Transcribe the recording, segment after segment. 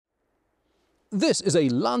This is a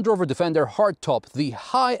Land Rover Defender Hardtop, the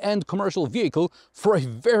high-end commercial vehicle for a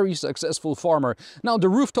very successful farmer. Now, the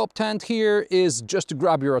rooftop tent here is just to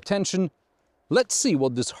grab your attention. Let's see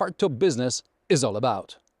what this hardtop business is all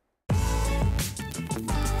about.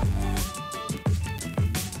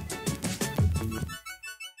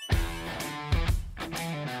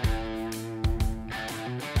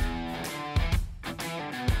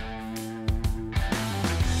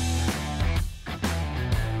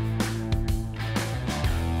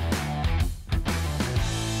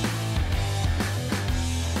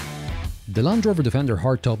 The Land Rover Defender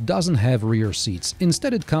Hardtop doesn't have rear seats.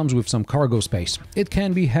 Instead, it comes with some cargo space. It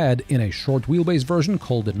can be had in a short wheelbase version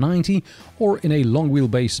called the 90 or in a long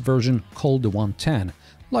wheelbase version called the 110,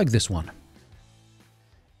 like this one.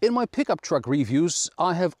 In my pickup truck reviews,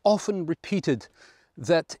 I have often repeated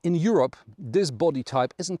that in Europe this body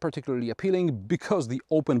type isn't particularly appealing because the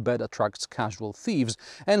open bed attracts casual thieves,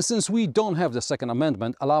 and since we don't have the Second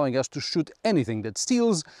Amendment allowing us to shoot anything that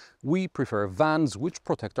steals, we prefer vans which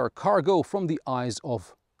protect our cargo from the eyes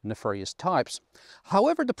of nefarious types.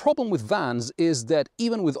 However, the problem with vans is that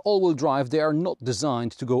even with all-wheel drive they are not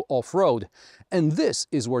designed to go off-road, and this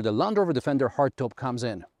is where the Land Rover Defender Hardtop comes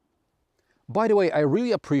in. By the way, I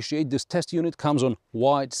really appreciate this test unit comes on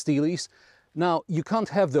wide steelies. Now, you can't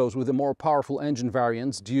have those with the more powerful engine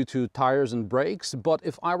variants due to tires and brakes, but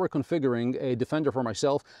if I were configuring a Defender for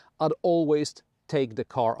myself, I'd always take the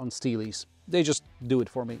car on steelies. They just do it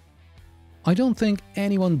for me. I don't think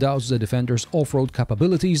anyone doubts the Defender's off-road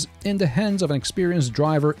capabilities. In the hands of an experienced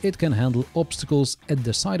driver, it can handle obstacles at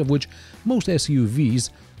the side of which most SUVs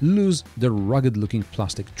lose the rugged-looking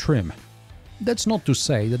plastic trim. That's not to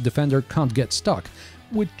say that Defender can't get stuck,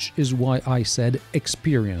 which is why I said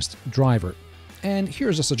experienced driver. And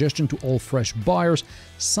here's a suggestion to all fresh buyers: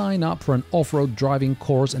 sign up for an off-road driving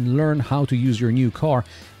course and learn how to use your new car.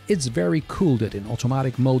 It's very cool that in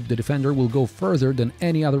automatic mode the Defender will go further than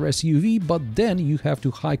any other SUV, but then you have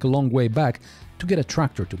to hike a long way back to get a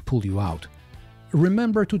tractor to pull you out.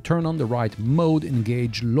 Remember to turn on the right mode,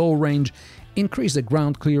 engage low range, increase the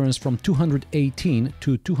ground clearance from 218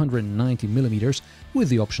 to 290 mm with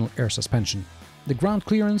the optional air suspension. The ground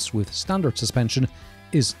clearance with standard suspension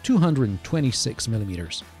is 226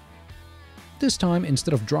 mm. This time,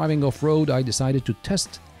 instead of driving off-road, I decided to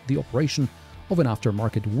test the operation of an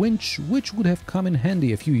aftermarket winch, which would have come in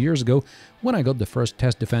handy a few years ago when I got the first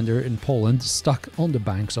test Defender in Poland stuck on the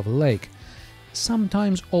banks of a lake.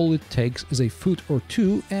 Sometimes all it takes is a foot or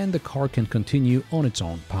two and the car can continue on its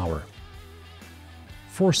own power.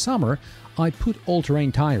 For summer, I put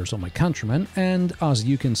all-terrain tires on my Countryman, and as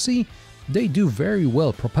you can see, they do very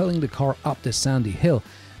well propelling the car up the sandy hill.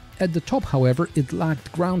 At the top, however, it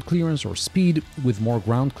lacked ground clearance or speed. With more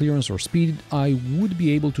ground clearance or speed, I would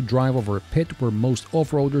be able to drive over a pit where most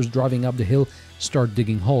off-roaders driving up the hill start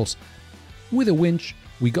digging holes. With a winch,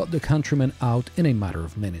 we got the Countryman out in a matter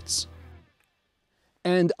of minutes.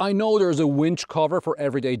 And I know there's a winch cover for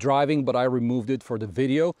everyday driving, but I removed it for the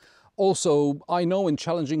video. Also, I know in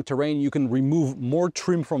challenging terrain you can remove more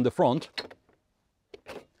trim from the front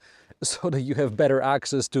so that you have better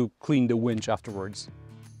access to clean the winch afterwards.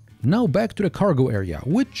 Now back to the cargo area,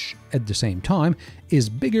 which, at the same time, is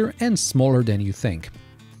bigger and smaller than you think.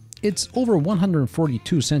 It's over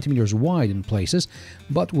 142 centimeters wide in places,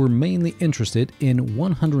 but we're mainly interested in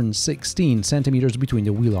 116 centimeters between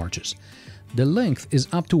the wheel arches. The length is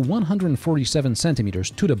up to 147 centimeters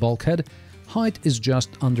to the bulkhead, height is just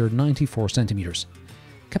under 94 centimeters.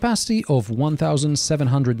 Capacity of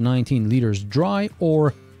 1,719 liters dry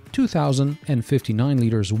or 2,059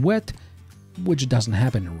 liters wet, which doesn't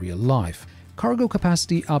happen in real life. Cargo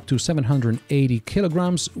capacity up to 780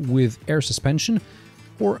 kilograms with air suspension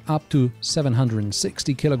or up to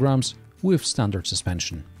 760 kilograms with standard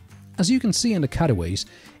suspension. As you can see in the cutaways,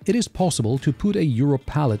 it is possible to put a Euro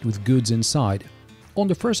pallet with goods inside. On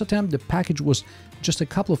the first attempt, the package was just a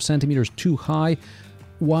couple of centimeters too high.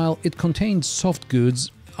 While it contained soft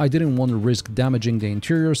goods, I didn't want to risk damaging the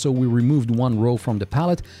interior, so we removed one row from the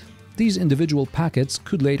pallet. These individual packets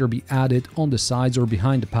could later be added on the sides or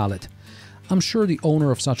behind the pallet. I'm sure the owner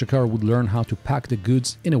of such a car would learn how to pack the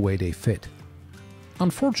goods in a way they fit.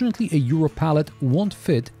 Unfortunately, a Euro pallet won't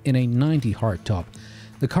fit in a 90 hardtop.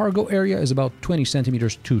 The cargo area is about 20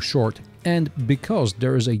 centimeters too short, and because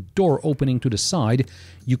there is a door opening to the side,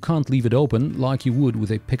 you can't leave it open like you would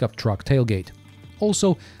with a pickup truck tailgate.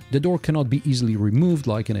 Also, the door cannot be easily removed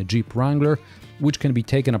like in a Jeep Wrangler, which can be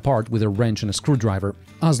taken apart with a wrench and a screwdriver,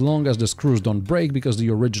 as long as the screws don't break because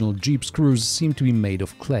the original Jeep screws seem to be made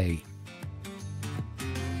of clay.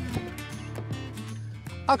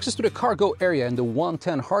 Access to the cargo area in the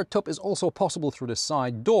 110 hardtop is also possible through the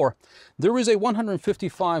side door. There is a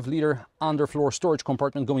 155-litre underfloor storage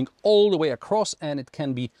compartment going all the way across, and it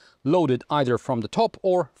can be loaded either from the top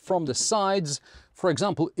or from the sides. For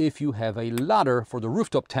example, if you have a ladder for the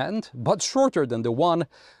rooftop tent, but shorter than the one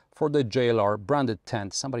for the JLR branded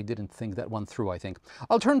tent. Somebody didn't think that one through, I think.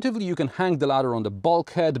 Alternatively, you can hang the ladder on the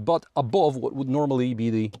bulkhead, but above what would normally be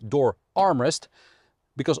the door armrest,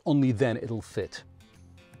 because only then it'll fit.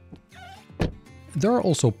 There are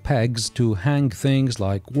also pegs to hang things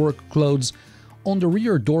like work clothes. On the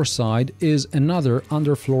rear door side is another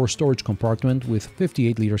underfloor storage compartment with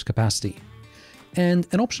 58 liters capacity. And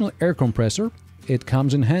an optional air compressor. It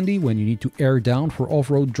comes in handy when you need to air down for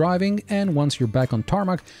off-road driving, and once you're back on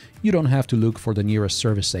tarmac, you don't have to look for the nearest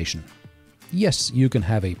service station. Yes, you can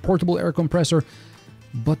have a portable air compressor,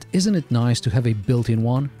 but isn't it nice to have a built-in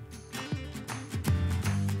one?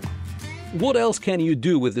 What else can you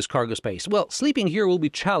do with this cargo space? Well, sleeping here will be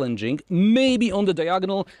challenging, maybe on the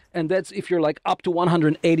diagonal, and that's if you're like up to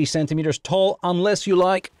 180 centimeters tall, unless you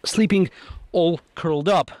like sleeping all curled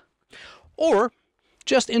up. Or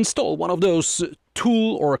just install one of those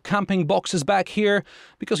tool or camping boxes back here,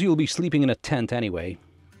 because you'll be sleeping in a tent anyway.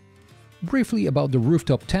 Briefly about the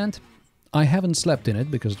rooftop tent. I haven't slept in it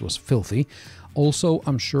because it was filthy. Also,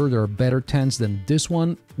 I'm sure there are better tents than this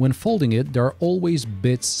one. When folding it, there are always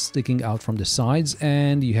bits sticking out from the sides,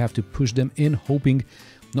 and you have to push them in, hoping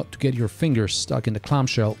not to get your fingers stuck in the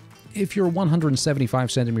clamshell. If you're 175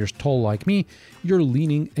 centimeters tall like me, you're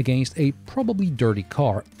leaning against a probably dirty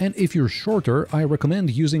car. And if you're shorter, I recommend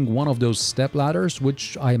using one of those step ladders,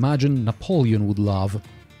 which I imagine Napoleon would love.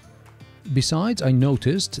 Besides, I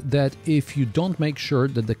noticed that if you don't make sure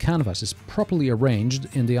that the canvas is properly arranged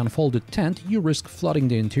in the unfolded tent, you risk flooding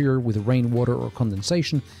the interior with rainwater or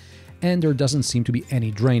condensation, and there doesn't seem to be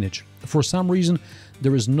any drainage. For some reason,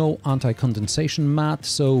 there is no anti-condensation mat,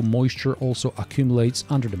 so moisture also accumulates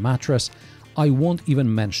under the mattress. I won't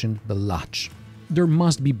even mention the latch. There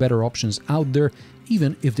must be better options out there,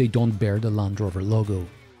 even if they don't bear the Land Rover logo.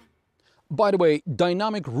 By the way,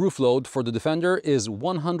 dynamic roof load for the Defender is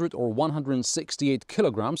 100 or 168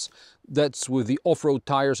 kilograms. That's with the off-road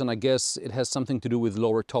tires, and I guess it has something to do with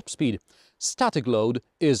lower top speed. Static load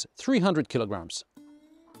is 300 kilograms.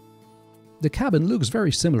 The cabin looks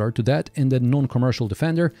very similar to that in the non-commercial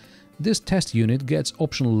Defender. This test unit gets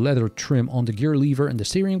optional leather trim on the gear lever and the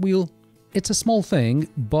steering wheel. It's a small thing,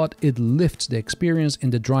 but it lifts the experience in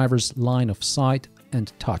the driver's line of sight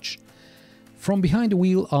and touch. From behind the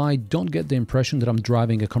wheel, I don't get the impression that I'm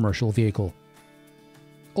driving a commercial vehicle.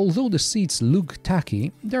 Although the seats look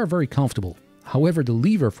tacky, they're very comfortable. However, the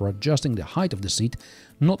lever for adjusting the height of the seat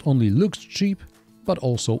not only looks cheap, but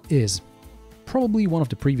also is. Probably one of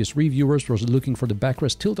the previous reviewers was looking for the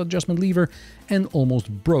backrest tilt adjustment lever and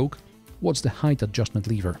almost broke. What's the height adjustment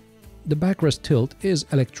lever? The backrest tilt is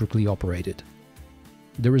electrically operated.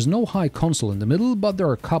 There is no high console in the middle, but there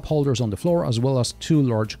are cup holders on the floor as well as two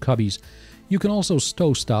large cubbies. You can also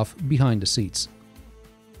stow stuff behind the seats.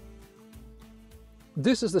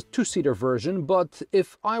 This is the two-seater version, but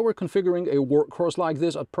if I were configuring a workhorse like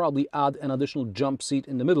this, I'd probably add an additional jump seat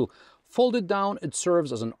in the middle. Folded down, it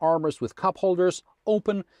serves as an armrest with cup holders.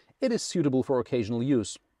 Open, it is suitable for occasional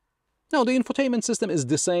use. Now, the infotainment system is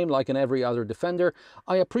the same like in every other Defender.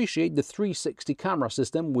 I appreciate the 360 camera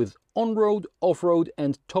system with on-road, off-road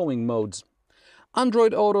and towing modes.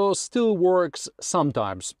 Android Auto still works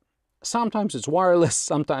sometimes. Sometimes it's wireless,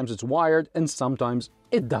 sometimes it's wired, and sometimes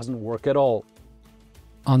it doesn't work at all.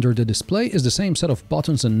 Under the display is the same set of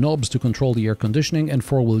buttons and knobs to control the air conditioning and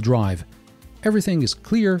four-wheel drive. Everything is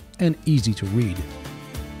clear and easy to read.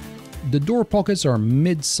 The door pockets are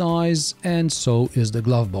mid-size, and so is the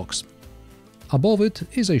glove box. Above it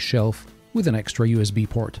is a shelf with an extra USB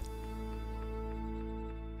port.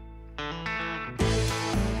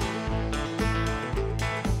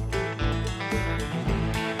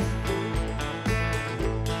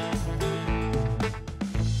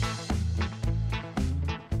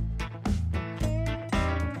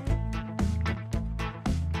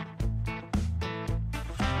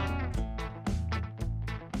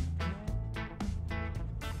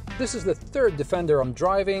 This is the third Defender I'm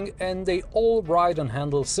driving, and they all ride and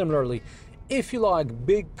handle similarly. If you like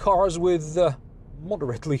big cars with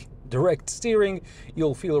moderately direct steering,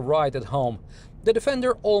 you'll feel right at home. The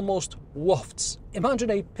Defender almost wafts.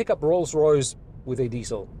 Imagine a pickup Rolls-Royce with a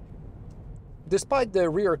diesel. Despite the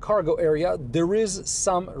rear cargo area, there is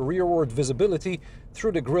some rearward visibility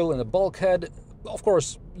through the grille and the bulkhead. Of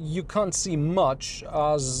course, you can't see much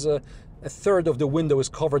as a third of the window is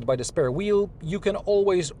covered by the spare wheel, you can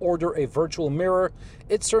always order a virtual mirror.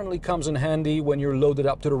 It certainly comes in handy when you're loaded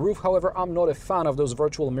up to the roof. However, I'm not a fan of those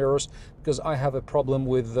virtual mirrors because I have a problem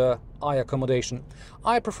with eye accommodation.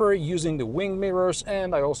 I prefer using the wing mirrors,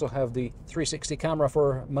 and I also have the 360 camera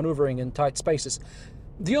for maneuvering in tight spaces.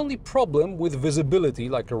 The only problem with visibility,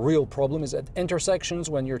 like a real problem, is at intersections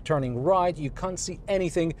when you're turning right, you can't see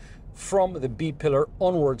anything from the B-pillar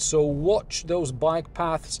onwards, so watch those bike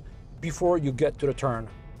paths before you get to the turn.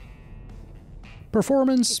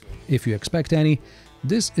 Performance, if you expect any.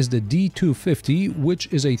 This is the D250,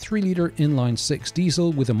 which is a 3-liter inline-6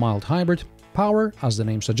 diesel with a mild hybrid. Power, as the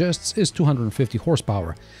name suggests, is 250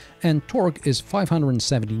 horsepower, and torque is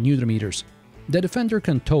 570 Nm. The Defender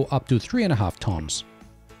can tow up to 3.5 tons.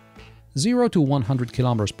 0 to 100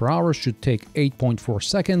 km per hour should take 8.4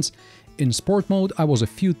 seconds. In sport mode, I was a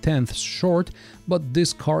few tenths short, but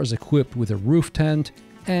this car is equipped with a roof tent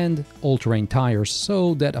and all-terrain tires,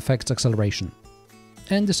 so that affects acceleration.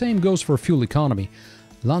 And the same goes for fuel economy.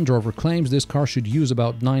 Land Rover claims this car should use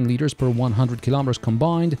about 9 liters per 100 kilometers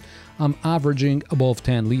combined. I'm averaging above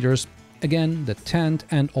 10 liters, again the tent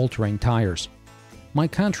and all-terrain tires. My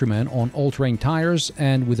Countryman on all-terrain tires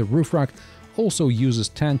and with a roof rack also uses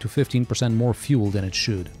 10 to 15% more fuel than it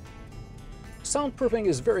should. Soundproofing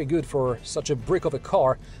is very good for such a brick of a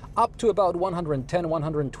car. Up to about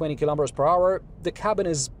 110-120 kilometers per hour, the cabin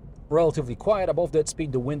is relatively quiet. Above that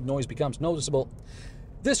speed, the wind noise becomes noticeable.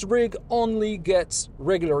 This rig only gets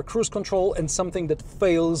regular cruise control and something that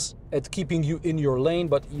fails at keeping you in your lane,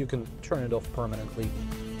 but you can turn it off permanently.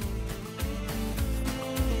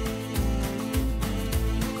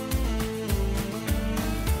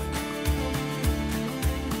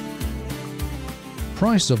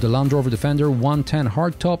 Price of the Land Rover Defender 110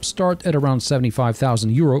 hardtop start at around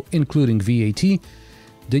 €75,000, including VAT.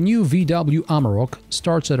 The new VW Amarok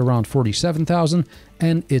starts at around €47,000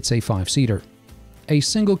 and it's a 5-seater. A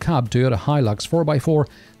single-cab Toyota Hilux 4x4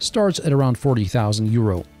 starts at around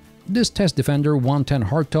 €40,000. This test Defender 110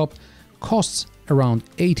 hardtop costs around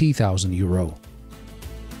 €80,000.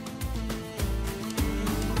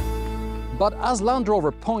 But as Land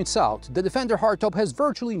Rover points out, the Defender hardtop has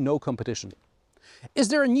virtually no competition. Is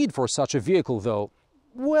there a need for such a vehicle though?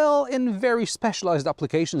 Well, in very specialized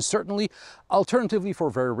applications certainly, alternatively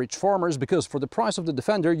for very rich farmers, because for the price of the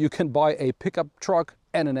Defender you can buy a pickup truck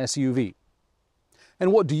and an SUV.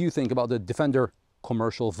 And what do you think about the Defender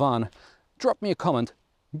commercial van? Drop me a comment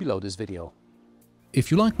below this video.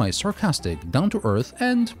 If you like my sarcastic, down-to-earth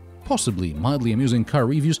and possibly mildly amusing car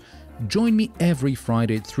reviews, join me every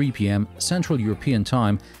Friday at 3 p.m. Central European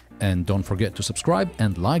Time, and don't forget to subscribe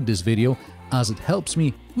and like this video as it helps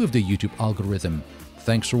me with the YouTube algorithm.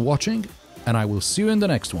 Thanks for watching, and I will see you in the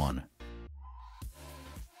next one.